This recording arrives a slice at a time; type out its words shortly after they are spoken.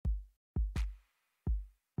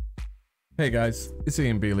Hey guys, it's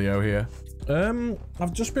Ian Belio here.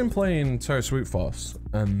 I've just been playing Terra Swoop Force,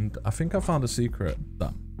 and I think I found a secret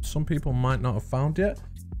that some people might not have found yet.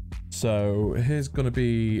 So here's going to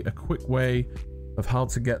be a quick way of how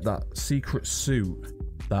to get that secret suit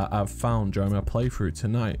that I've found during my playthrough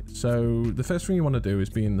tonight. So the first thing you want to do is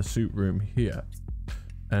be in the suit room here,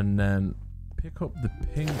 and then pick up the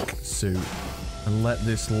pink suit and let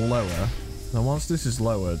this lower. Now once this is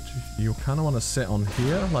lowered, you kind of want to sit on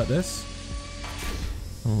here like this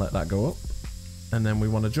and let that go up, and then we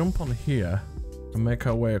want to jump on here and make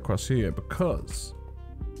our way across here, because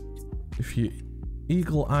if you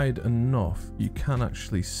eagle-eyed enough you can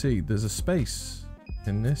actually see there's a space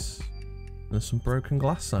in this. There's some broken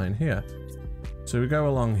glass sign here, so we go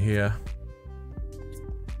along here.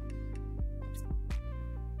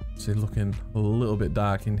 See, looking a little bit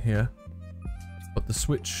dark in here, but the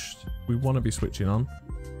switch we want to be switching on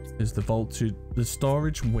is the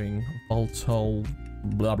storage wing voltol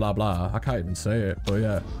blah blah blah. I can't even say it, but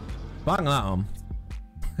yeah, bang that on.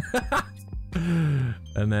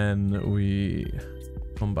 And then we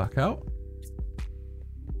come back out,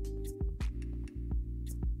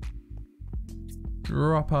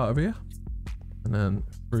 drop out of here, and then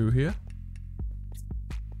through here,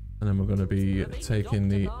 and then we're going to be taking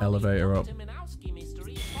the elevator up.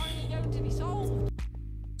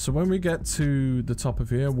 So when we get to the top of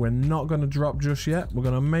here, we're not going to drop just yet. We're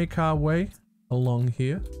going to make our way along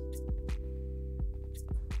here.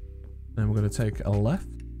 Then we're going to take a left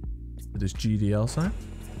to this GDL sign.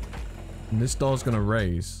 And this door's going to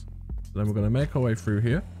raise. Then we're going to make our way through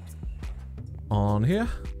here. On here.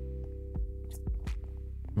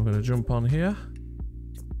 We're going to jump on here.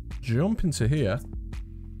 Jump into here.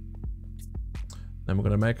 Then we're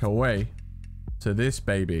going to make our way to this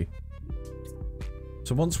baby.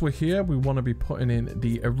 So once we're here, we want to be putting in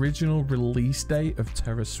the original release date of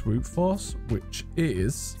Terra Swoop Force, which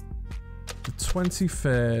is the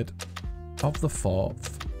 23rd of the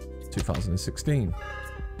 4th, 2016.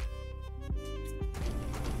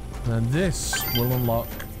 And this will unlock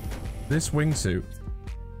this wingsuit.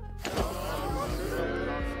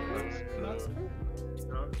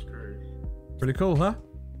 Pretty cool, huh?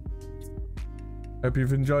 Hope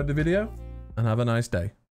you've enjoyed the video, and have a nice day.